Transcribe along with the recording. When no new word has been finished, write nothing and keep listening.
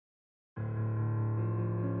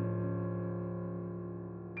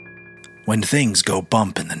when things go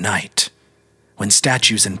bump in the night, when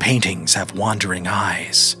statues and paintings have wandering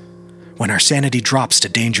eyes, when our sanity drops to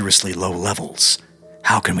dangerously low levels,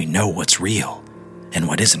 how can we know what's real and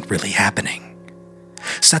what isn't really happening?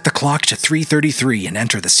 Set the clock to 3:33 and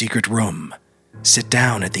enter the secret room. Sit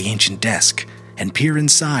down at the ancient desk and peer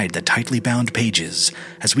inside the tightly bound pages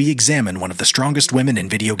as we examine one of the strongest women in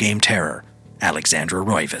video game terror, Alexandra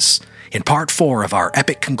Roivas, in Part 4 of our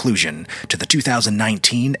epic conclusion to the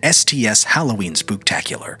 2019 STS Halloween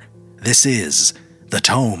Spooktacular. This is The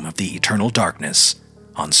Tome of the Eternal Darkness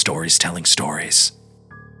on Stories Telling Stories.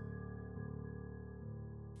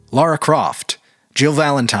 Lara Croft, Jill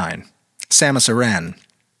Valentine, Samus Aran.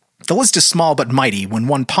 The list is small but mighty when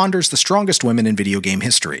one ponders the strongest women in video game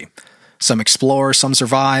history. Some explore, some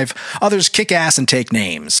survive, others kick ass and take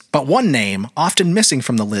names. But one name, often missing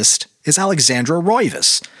from the list, is Alexandra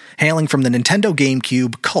Roivas, hailing from the Nintendo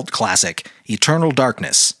GameCube cult classic Eternal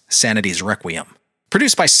Darkness, Sanity's Requiem.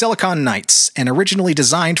 Produced by Silicon Knights and originally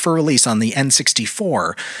designed for release on the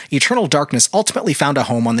N64, Eternal Darkness ultimately found a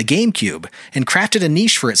home on the GameCube and crafted a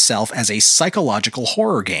niche for itself as a psychological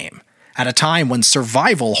horror game, at a time when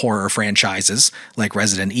survival horror franchises, like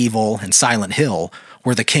Resident Evil and Silent Hill,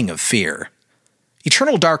 were the king of fear.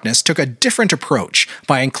 Eternal Darkness took a different approach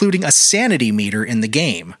by including a sanity meter in the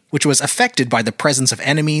game, which was affected by the presence of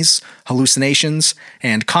enemies, hallucinations,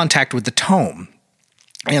 and contact with the tome,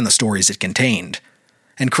 and the stories it contained,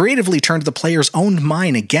 and creatively turned the player's own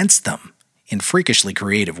mind against them in freakishly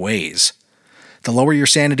creative ways. The lower your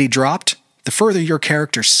sanity dropped, the further your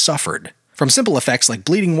character suffered, from simple effects like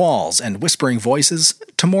bleeding walls and whispering voices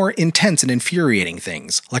to more intense and infuriating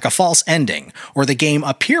things like a false ending or the game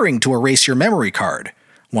appearing to erase your memory card,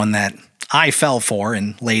 one that I fell for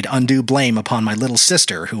and laid undue blame upon my little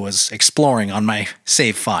sister who was exploring on my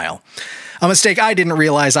save file. A mistake I didn't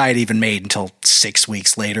realize I had even made until 6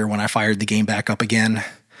 weeks later when I fired the game back up again.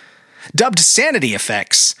 Dubbed sanity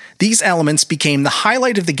effects, these elements became the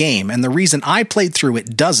highlight of the game and the reason I played through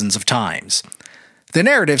it dozens of times. The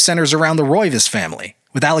narrative centers around the Roivas family,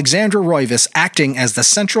 with Alexandra Roivas acting as the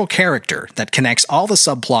central character that connects all the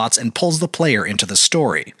subplots and pulls the player into the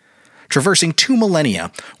story. Traversing 2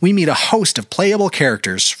 millennia, we meet a host of playable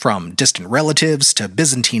characters from distant relatives to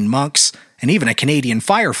Byzantine monks, and even a Canadian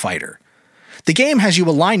firefighter. The game has you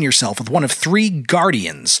align yourself with one of 3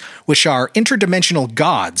 guardians, which are interdimensional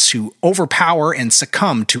gods who overpower and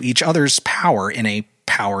succumb to each other's power in a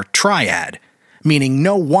power triad, meaning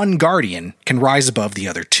no one guardian can rise above the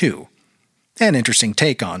other 2. An interesting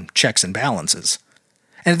take on checks and balances.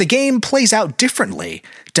 And the game plays out differently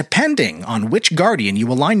depending on which guardian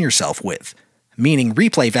you align yourself with, meaning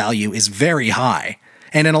replay value is very high,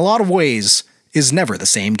 and in a lot of ways is never the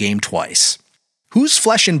same game twice. Whose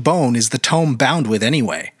flesh and bone is the tome bound with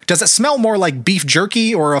anyway? Does it smell more like beef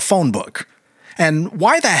jerky or a phone book? And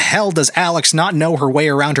why the hell does Alex not know her way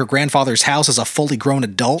around her grandfather's house as a fully grown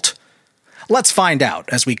adult? Let's find out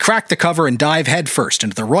as we crack the cover and dive headfirst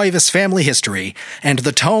into the Roivas family history and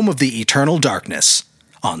the Tome of the Eternal Darkness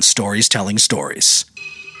on Stories Telling Stories.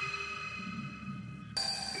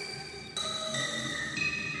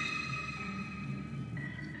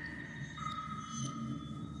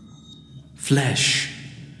 Flesh,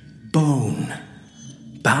 bone,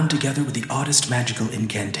 bound together with the oddest magical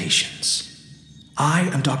incantations. I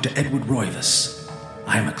am Dr. Edward Roivas.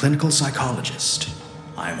 I am a clinical psychologist.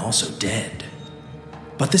 I am also dead.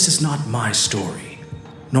 But this is not my story,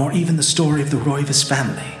 nor even the story of the Roivas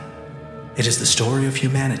family. It is the story of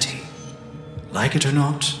humanity. Like it or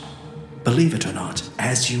not, believe it or not,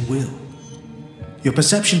 as you will. Your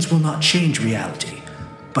perceptions will not change reality,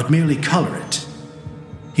 but merely color it.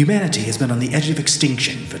 Humanity has been on the edge of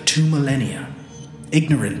extinction for 2 millennia,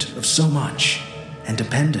 ignorant of so much and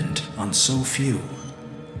dependent on so few.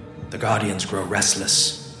 The Guardians grow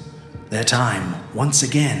restless, their time once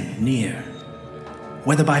again near.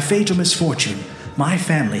 Whether by fate or misfortune, my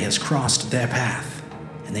family has crossed their path,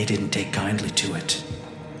 and they didn't take kindly to it.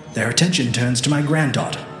 Their attention turns to my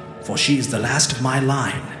granddaughter, for she is the last of my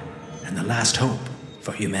line, and the last hope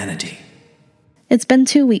for humanity. It's been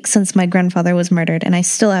 2 weeks since my grandfather was murdered, and I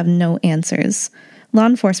still have no answers. Law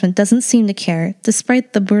enforcement doesn't seem to care,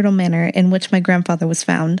 despite the brutal manner in which my grandfather was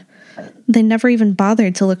found. They never even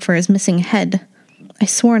bothered to look for his missing head. I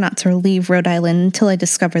swore not to leave Rhode Island until I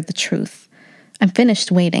discovered the truth. I'm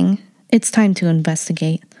finished waiting. It's time to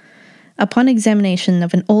investigate. Upon examination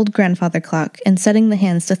of an old grandfather clock and setting the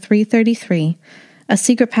hands to 3:33, a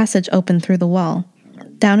secret passage opened through the wall.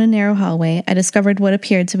 Down a narrow hallway, I discovered what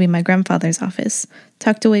appeared to be my grandfather's office,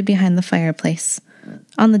 tucked away behind the fireplace.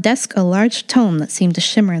 On the desk, a large tome that seemed to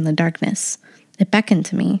shimmer in the darkness. It beckoned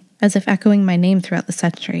to me, as if echoing my name throughout the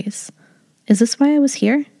centuries. Is this why I was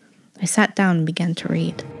here? I sat down and began to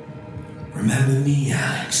read. Remember me,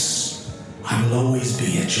 Alex. I will always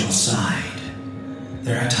be at your side.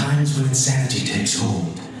 There are times when insanity takes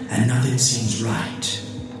hold and nothing seems right.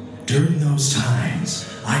 During those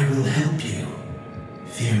times, I will help you.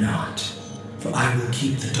 Fear not, for I will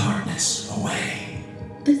keep the darkness away.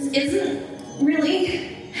 This isn't really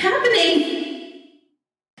happening.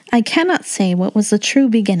 I cannot say what was the true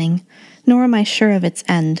beginning, nor am I sure of its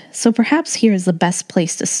end, so perhaps here is the best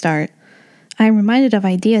place to start. I am reminded of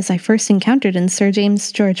ideas I first encountered in Sir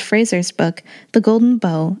James George Fraser's book, The Golden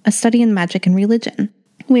Bow, A Study in Magic and Religion.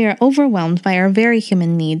 We are overwhelmed by our very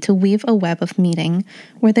human need to weave a web of meaning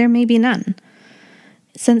where there may be none.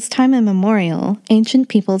 Since time immemorial, ancient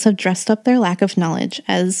peoples have dressed up their lack of knowledge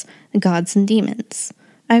as gods and demons.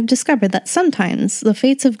 I have discovered that sometimes the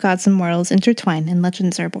fates of gods and mortals intertwine and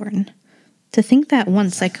legends are born. To think that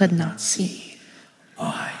once I could not see.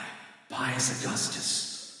 I, Pius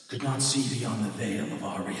Augustus, could not see beyond the veil of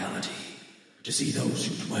our reality, to see those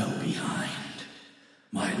who dwell behind.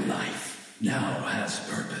 My life now has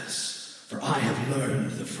purpose, for I have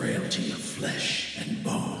learned the frailty of flesh and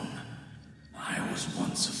bone. I was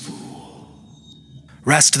once a fool.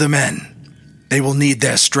 Rest the men. They will need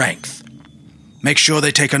their strength. Make sure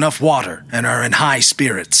they take enough water and are in high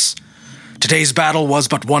spirits. Today's battle was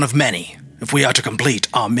but one of many, if we are to complete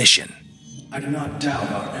our mission. I do not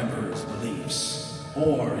doubt our Emperor's beliefs,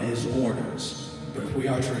 or his orders, but if we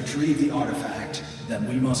are to retrieve the artifact, then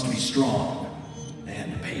we must be strong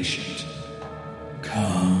and patient.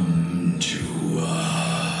 Come to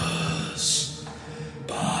us,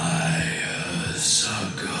 Pius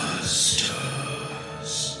Augustus.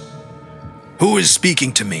 Who is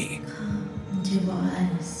speaking to me? Come to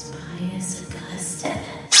us, Pius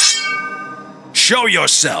Augustus. Show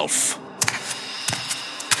yourself!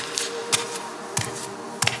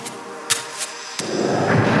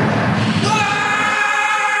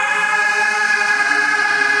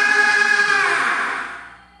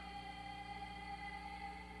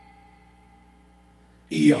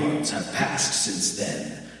 Eons have passed since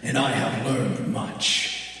then, and I have learned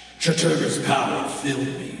much. Chattur'gha's power filled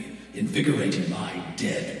me, invigorating my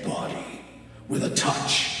dead body. With a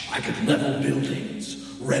touch, I could level buildings,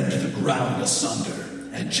 rend the ground asunder,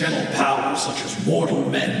 and channel power such as mortal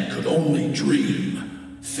men could only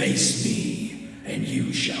dream. Face me, and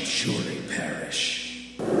you shall surely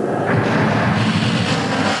perish.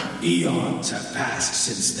 Eons have passed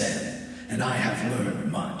since then, and I have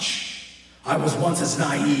learned much. I was once as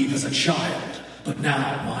naive as a child, but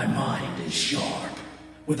now my mind is sharp.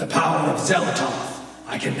 With the power of Xel'lotath,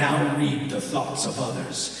 I can now read the thoughts of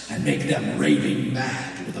others and make them raving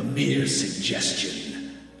mad with a mere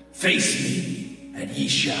suggestion. Face me, and ye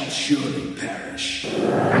shall surely perish.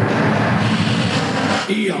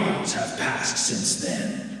 Eons have passed since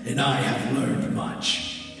then, and I have learned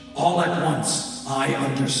much. All at once, I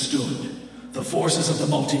understood. The forces of the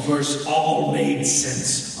multiverse all made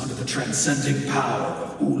sense under the transcending power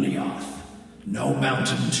of Ulyaoth. No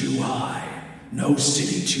mountain too high, no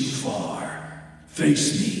city too far.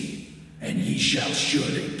 Face me, and ye shall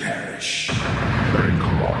surely perish. Help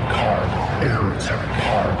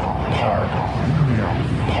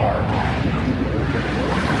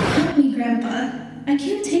me, Grandpa. I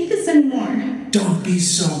can't take this anymore. Don't be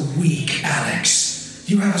so weak, Alex.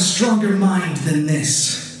 You have a stronger mind than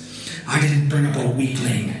this. I didn't bring up a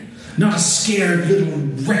weakling, not a scared little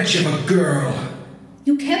wretch of a girl.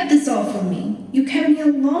 You kept this all from me. You kept me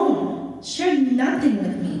alone. Shared nothing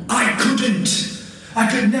with me. I couldn't. I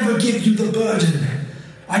could never give you the burden.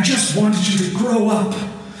 I just wanted you to grow up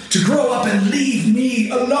and leave me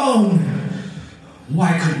alone.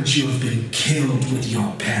 Why couldn't you have been killed with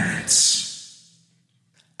your parents?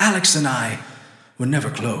 Alex and I were never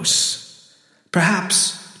close.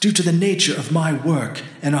 Perhaps due to the nature of my work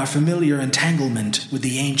and our familiar entanglement with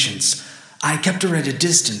the ancients, I kept her at a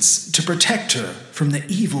distance to protect her from the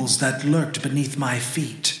evils that lurked beneath my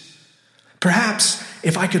feet. Perhaps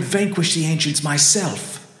if I could vanquish the ancients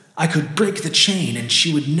myself, I could break the chain and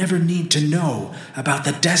she would never need to know about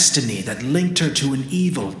the destiny that linked her to an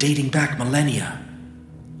evil dating back millennia.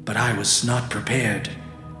 But I was not prepared.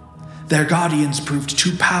 Their guardians proved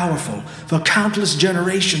too powerful for countless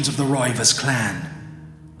generations of the Roivas clan.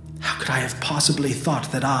 How could I have possibly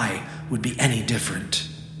thought that I would be any different?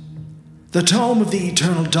 The Tome of the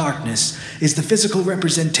Eternal Darkness is the physical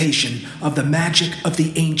representation of the magic of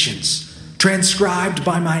the ancients, transcribed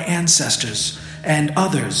by my ancestors and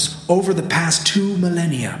others over the past 2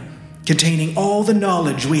 millennia, containing all the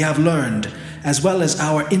knowledge we have learned, as well as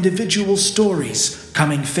our individual stories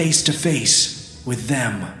coming face to face with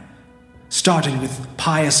them. starting with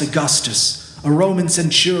Pius Augustus, a Roman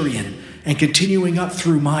centurion, and continuing up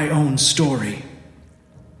through my own story.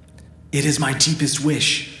 It is my deepest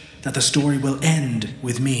wish that the story will end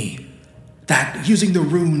with me, that using the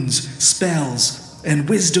runes, spells, and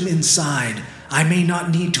wisdom inside, I may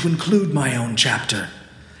not need to include my own chapter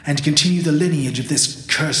and continue the lineage of this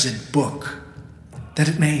cursed book, that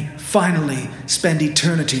it may finally spend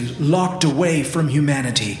eternity locked away from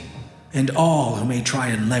humanity and all who may try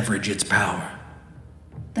and leverage its power.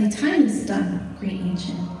 Thy time is done, great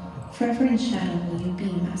ancient. Forever in shadow will you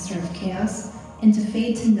be, master of chaos, and to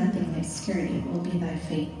fade to nothing in obscurity will be thy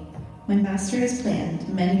fate. My master has planned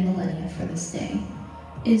many millennia for this day.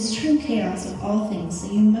 It is true chaos of all things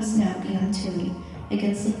that you must now be undoing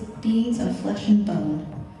against the beings of flesh and bone.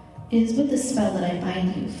 It is with the spell that I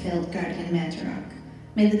bind you, failed guardian Mantarok.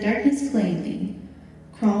 May the darkness claim thee,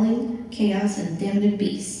 crawling, chaos, and damned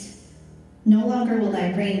beast. No longer will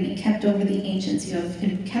thy reign be kept over the ancients you have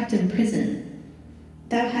been kept in prison.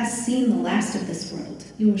 Thou hast seen the last of this world.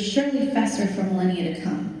 You will surely fester for millennia to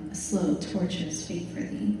come. A slow, tortuous fate for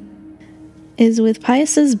thee. It is with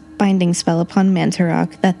Pius's binding spell upon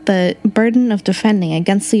Mantarok that the burden of defending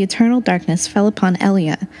against the eternal darkness fell upon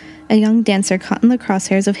Elia, a young dancer caught in the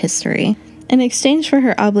crosshairs of history. In exchange for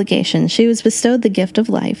her obligation, she was bestowed the gift of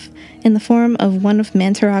life in the form of one of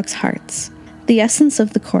Mantarok's hearts, the essence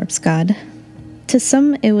of the corpse god. To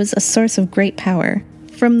some, it was a source of great power.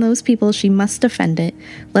 From those people, she must defend it,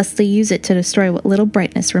 lest they use it to destroy what little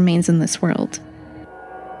brightness remains in this world.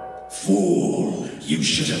 Fool, you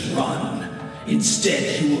should have run.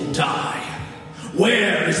 Instead, you will die.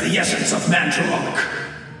 Where is the essence of Mantarok?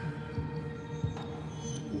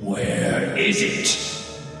 Where is it?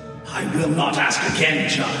 I will not ask again,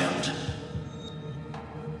 child.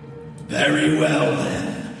 Very well, then.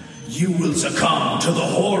 You will succumb to the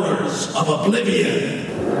horrors of oblivion.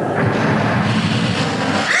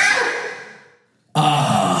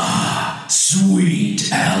 Ah, sweet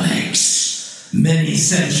Alex. Many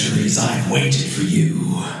centuries I've waited for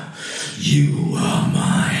you. You are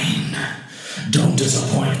mine. Don't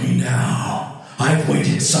disappoint me now. I've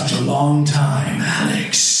waited such a long time,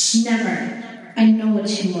 Alex. Never. I know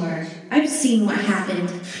what you are. I've seen what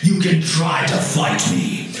happened. You can try to fight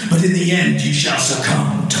me, but in the end you shall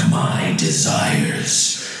succumb to my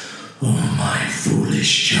desires. Oh, my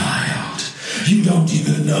foolish child. You don't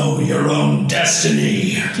even know your own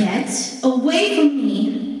destiny. Get away from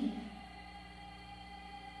me.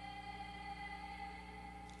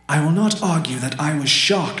 I will not argue that I was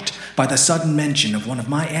shocked by the sudden mention of one of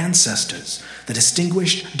my ancestors, the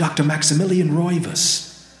distinguished Dr. Maximilian Roivas.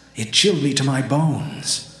 It chilled me to my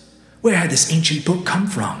bones. Where had this ancient book come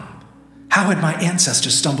from? How had my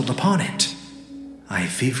ancestors stumbled upon it? I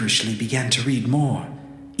feverishly began to read more,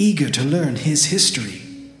 eager to learn his history.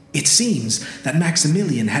 It seems that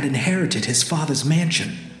Maximilian had inherited his father's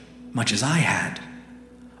mansion, much as I had.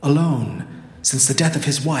 Alone, since the death of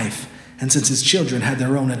his wife, and since his children had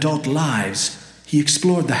their own adult lives, he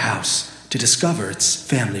explored the house to discover its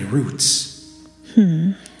family roots.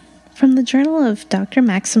 From the journal of Dr.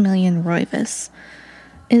 Maximilian Roivas.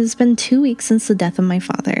 It has been 2 weeks since the death of my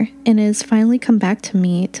father, and it has finally come back to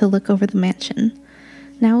me to look over the mansion.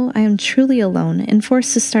 Now I am truly alone and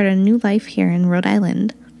forced to start a new life here in Rhode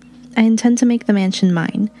Island. I intend to make the mansion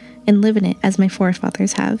mine, and live in it as my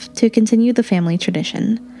forefathers have, to continue the family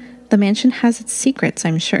tradition. The mansion has its secrets,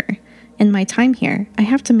 I'm sure. In my time here, I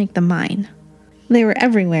have to make them mine. They were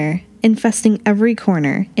everywhere, infesting every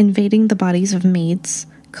corner, invading the bodies of maids,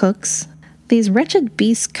 cooks, these wretched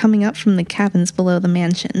beasts coming up from the cabins below the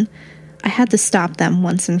mansion. I had to stop them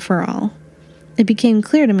once and for all. It became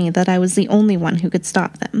clear to me that I was the only one who could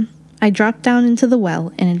stop them. I dropped down into the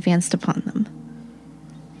well and advanced upon them.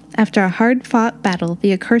 After a hard-fought battle,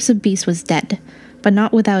 the accursed beast was dead, but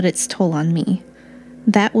not without its toll on me.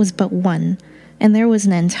 That was but one, and there was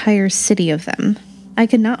an entire city of them. I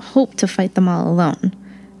could not hope to fight them all alone.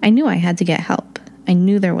 I knew I had to get help. I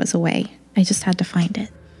knew there was a way. I just had to find it.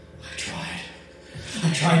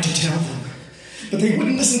 I tried to tell them, but they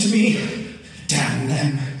wouldn't listen to me. Damn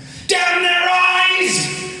them. Damn their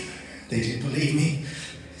eyes! They didn't believe me.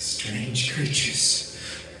 Strange creatures.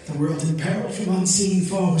 The world in peril from unseen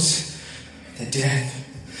foes. The death.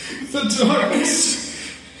 The darkness.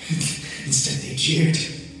 Instead they jeered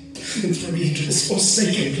and threw me into this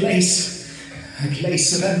forsaken place. A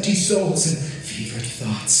place of empty souls and fevered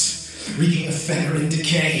thoughts, reeking of fetter and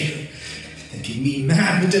decay, thinking me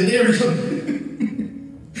mad with delirium.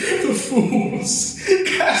 The fools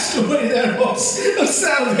cast away their hopes of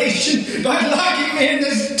salvation by locking me in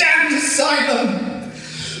this damned asylum.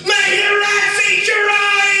 May the rats eat your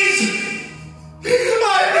eyes!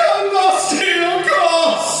 I'm not lost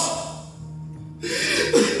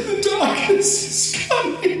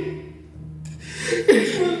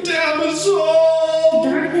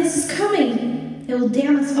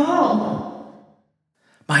all.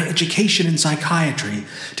 My education in psychiatry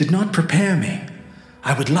did not prepare me.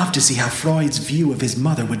 I would love to see how Freud's view of his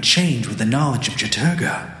mother would change with the knowledge of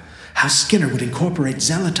Jaturga, how Skinner would incorporate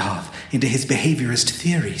Zelotov into his behaviorist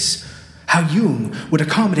theories, how Jung would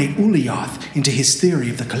accommodate Ulyaoth into his theory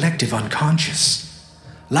of the collective unconscious.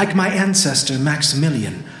 Like my ancestor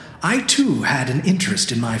Maximilian, I too had an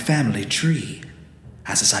interest in my family tree.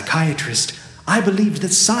 As a psychiatrist, I believed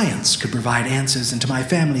that science could provide answers into my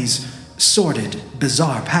family's sordid,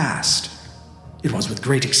 bizarre past. It was with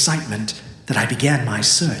great excitement that I began my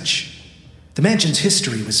search. The mansion's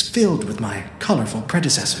history was filled with my colorful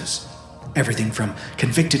predecessors. Everything from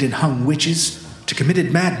convicted and hung witches to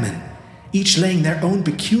committed madmen, each laying their own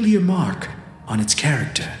peculiar mark on its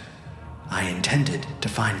character. I intended to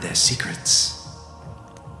find their secrets.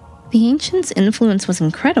 The ancients' influence was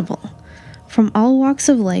incredible. From all walks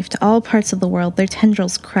of life to all parts of the world, their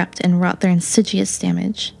tendrils crept and wrought their insidious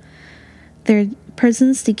damage. Their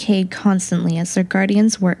prisons decayed constantly as their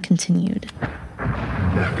guardians' work continued.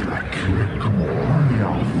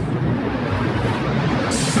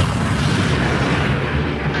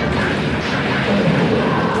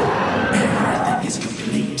 Everything is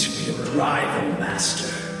complete for your arrival,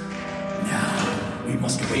 Master. Now, we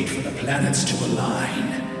must wait for the planets to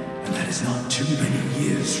align, and that is not too many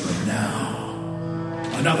years from now.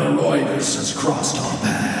 Another Roivus has crossed our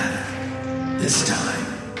path. This time,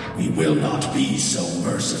 we will not be so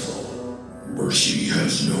merciful. Mercy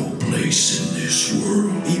has no place in this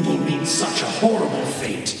world. He will meet such a horrible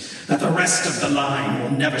fate that the rest of the line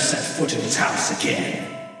will never set foot in his house again.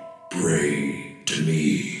 Pray to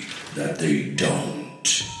me that they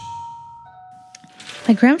don't.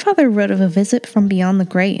 My grandfather wrote of a visit from beyond the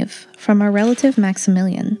grave, from our relative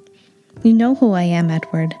Maximilian. You know who I am,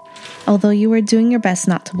 Edward, although you are doing your best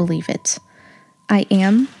not to believe it. I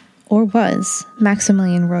am, or was,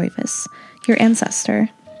 Maximilian Roivus, your ancestor.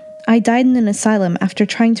 I died in an asylum after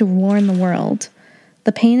trying to warn the world.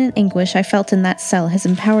 The pain and anguish I felt in that cell has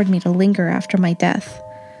empowered me to linger after my death.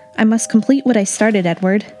 I must complete what I started,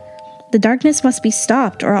 Edward. The darkness must be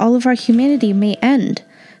stopped, or all of our humanity may end.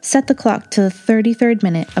 Set the clock to the 33rd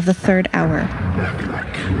minute of the 3rd hour.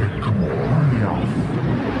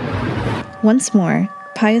 Once more,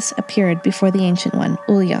 Pius appeared before the Ancient One,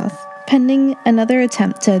 Ulyaoth, pending another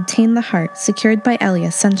attempt to obtain the heart secured by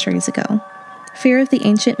Elia centuries ago. Fear of the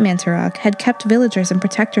ancient Mantarok had kept villagers and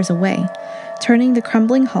protectors away, turning the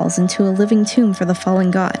crumbling halls into a living tomb for the fallen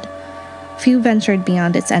god. Few ventured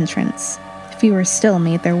beyond its entrance. Fewer still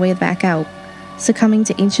made their way back out, succumbing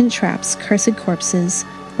to ancient traps, cursed corpses,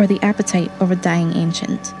 or the appetite of a dying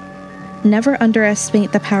ancient. Never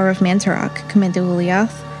underestimate the power of Mantarok, commanded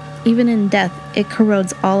Ulyaoth. Even in death, it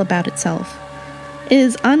corrodes all about itself. It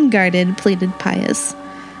is unguarded, pleaded Pius.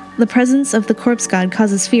 The presence of the corpse god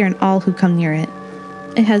causes fear in all who come near it.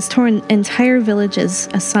 It has torn entire villages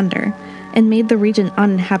asunder and made the region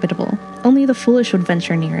uninhabitable. Only the foolish would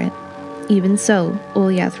venture near it. Even so,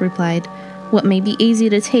 Ulyaoth replied, what may be easy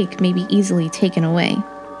to take may be easily taken away.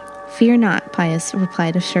 Fear not, Pius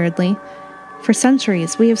replied assuredly. For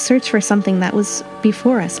centuries, we have searched for something that was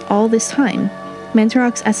before us all this time.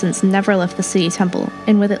 Mantarok's essence never left the city temple,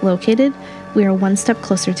 and with it located, we are one step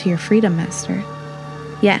closer to your freedom, Master.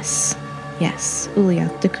 Yes,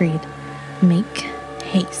 Ulyaoth decreed. Make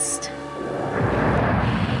haste.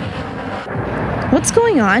 What's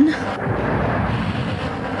going on?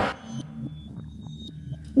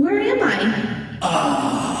 Where am I?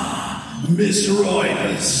 Miss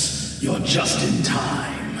Roivus, you're just in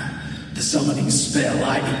time. The summoning spell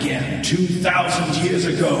I began 2,000 years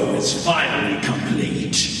ago is finally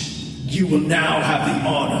complete. You will now have the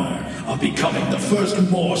honor of becoming the first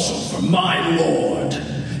morsel for my lord,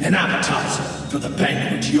 an appetizer for the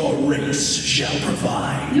banquet your race shall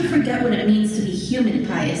provide. You forget what it means to be human,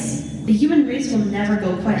 Pius. The human race will never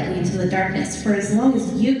go quietly into the darkness, for as long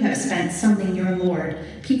as you have spent summoning your lord,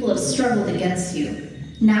 people have struggled against you.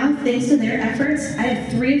 Now, thanks to their efforts, I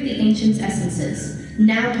have 3 of the Ancient's essences.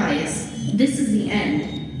 Now, Pius, this is the end.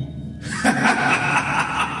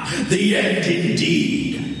 The end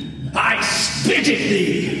indeed. I spit at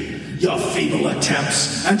thee. Your feeble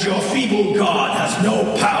attempts and your feeble god has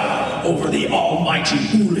no power over the almighty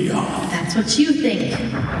Ulyaoth. That's what you think.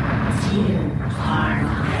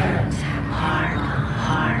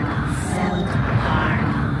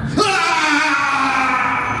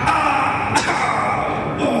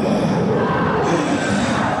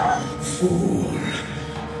 Fool.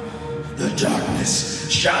 The darkness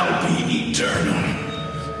shall be eternal.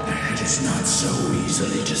 It is not so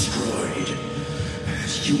easily destroyed.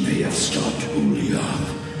 You may have stopped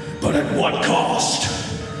Ulyaoth, but at what cost?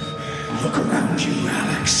 Look around you,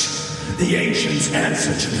 Alex. The Ancients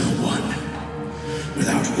answer to no one.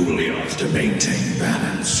 Without Ulyaoth to maintain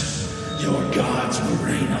balance, your gods will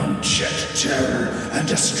reign unchecked terror and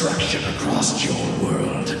destruction across your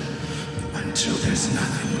world until there's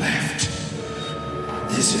nothing left.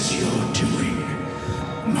 This is your doing.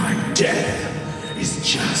 My death is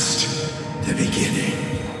just the beginning.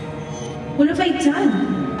 What have I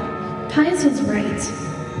done? Pius was right.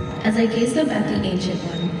 As I gazed up at the Ancient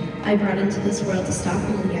One I brought into this world to stop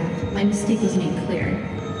Ulyaoth, my mistake was made clear.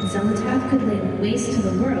 Xel'lotath could lay waste to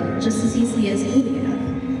the world just as easily as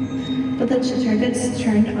Ulyaoth. But the Chattur'gha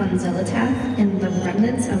turned on Xel'lotath, and the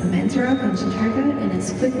remnants of Mantarok on Chattur'gha, and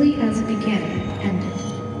as quickly as it began,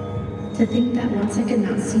 ended. To think that once I could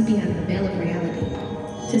not see beyond the veil of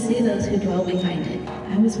reality, to see those who dwell behind it,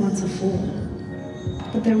 I was once a fool.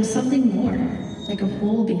 But there was something more, like a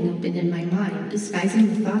hole being opened in my mind,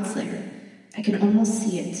 disguising the thoughts there. I can almost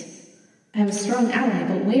see it. I have a strong ally,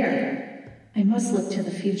 but where? I must look to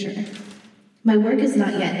the future. My work is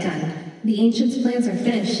not yet done. The Ancients' plans are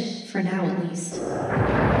finished, for now at least.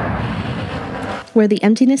 Where the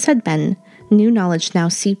emptiness had been, new knowledge now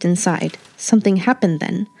seeped inside. Something happened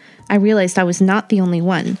then. I realized I was not the only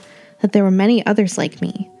one, that there were many others like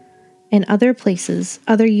me. In other places,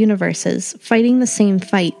 other universes, fighting the same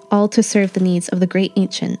fight, all to serve the needs of the great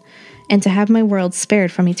ancient, and to have my world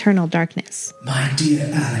spared from eternal darkness. My dear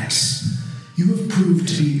Alex, you have proved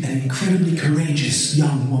to be an incredibly courageous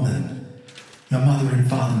young woman. Your mother and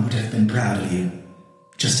father would have been proud of you,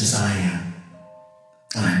 just as I am.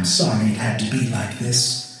 I'm sorry it had to be like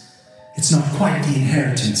this. It's not quite the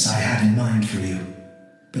inheritance I had in mind for you,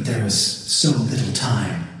 but there was so little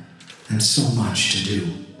time and so much to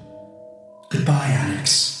do. Goodbye,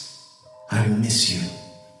 Alex. I will miss you.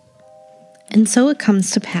 And so it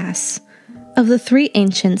comes to pass. Of the three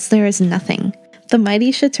ancients, there is nothing. The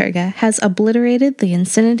mighty Chattur'gha has obliterated the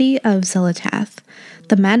insanity of Xel'lotath.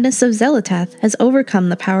 The madness of Xel'lotath has overcome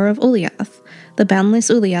the power of Ulyaoth. The boundless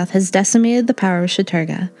Ulyaoth has decimated the power of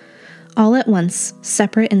Chattur'gha. All at once,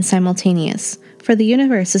 separate and simultaneous, for the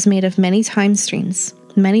universe is made of many time streams,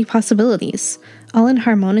 many possibilities, all in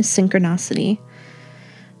harmonious synchronicity.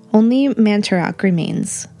 Only Mantarok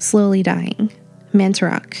remains, slowly dying.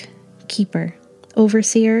 Mantarok, keeper,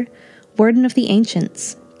 overseer, warden of the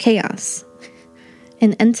ancients, chaos.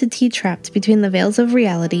 An entity trapped between the veils of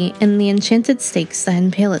reality and the enchanted stakes that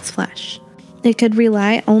impale its flesh. It could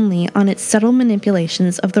rely only on its subtle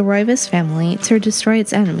manipulations of the Roivas family to destroy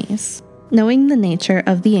its enemies. Knowing the nature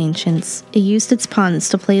of the ancients, it used its pawns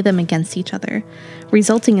to play them against each other,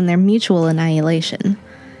 resulting in their mutual annihilation.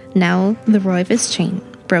 Now, the Roivas chain,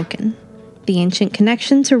 broken. The ancient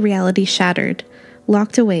connection to reality shattered,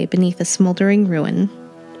 locked away beneath a smoldering ruin.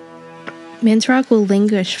 Mantarok will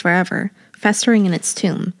languish forever, festering in its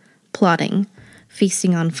tomb, plotting,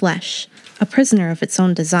 feasting on flesh, a prisoner of its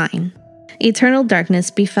own design. Eternal darkness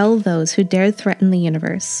befell those who dared threaten the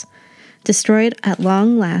universe, destroyed at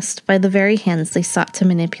long last by the very hands they sought to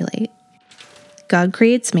manipulate. God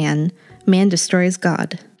creates man, man destroys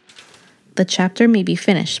God. The chapter may be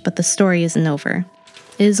finished, but the story isn't over.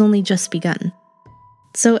 It has only just begun.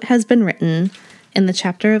 So it has been written in the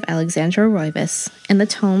chapter of Alexandra Roivas in the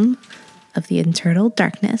tome of the Eternal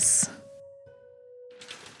Darkness.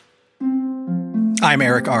 I'm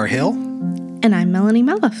Eric R. Hill. And I'm Melanie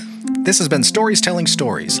Maloff. This has been Stories Telling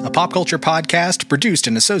Stories, a pop culture podcast produced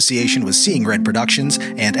in association with Seeing Red Productions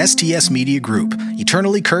and STS Media Group,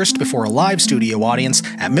 eternally cursed before a live studio audience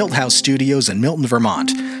at Milthouse Studios in Milton,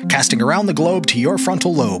 Vermont, casting around the globe to your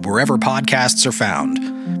frontal lobe wherever podcasts are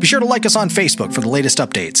found. Be sure to like us on Facebook for the latest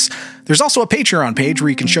updates. There's also a Patreon page where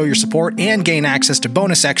you can show your support and gain access to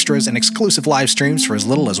bonus extras and exclusive live streams for as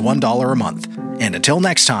little as $1 a month. And until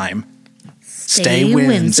next time, stay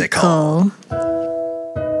whimsical.